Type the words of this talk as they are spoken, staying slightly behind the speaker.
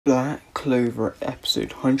Black Clover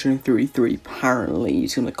episode 133 apparently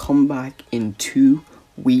is going to come back in 2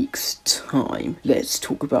 weeks' time. Let's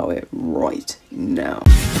talk about it right now.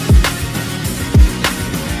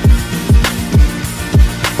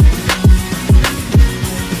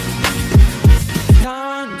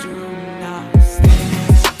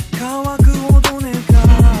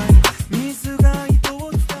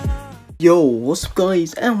 Yo, what's up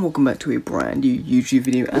guys, and welcome back to a brand new YouTube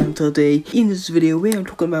video. And today in this video we are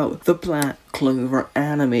talking about the Black Clover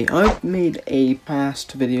anime. I've made a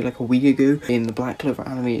past video like a week ago in the Black Clover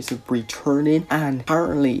anime is returning, and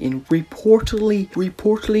apparently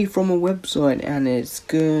reportedly from a website, and it's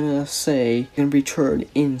gonna return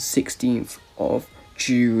in 16th of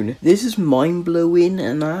June. This is mind-blowing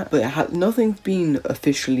and that, but nothing's been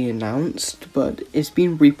officially announced, but it's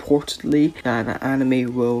been reportedly that the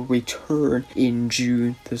anime will return in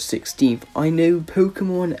June the 16th. I know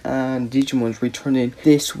Pokemon and Digimon's returning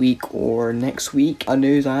this week or next week, I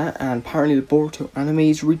know that, and apparently the Boruto anime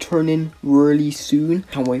is returning really soon.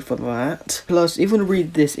 Can't wait for that. Plus, if you want to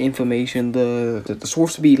read this information, the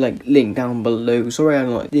source will be like linked down below. Sorry, I'm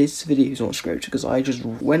like, this video is not scripted because I just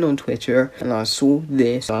went on Twitter and I saw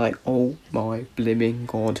this. I'm like, oh my blimmin'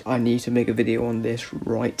 god, I need to make a video on this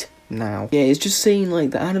right now. Yeah, it's just saying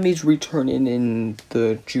like the anime is returning in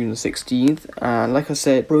the June the 16th, and like I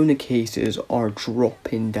said, corona cases are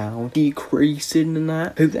dropping down, decreasing, and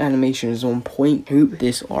that. Hope the animation is on point. Hope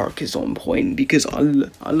this arc is on point because I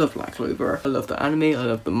love Black Clover. I love the anime, I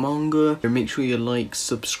love the manga. Make sure you like,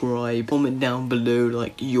 subscribe, comment down below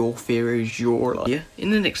like your theories, yeah,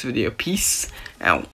 in the next video. Peace out.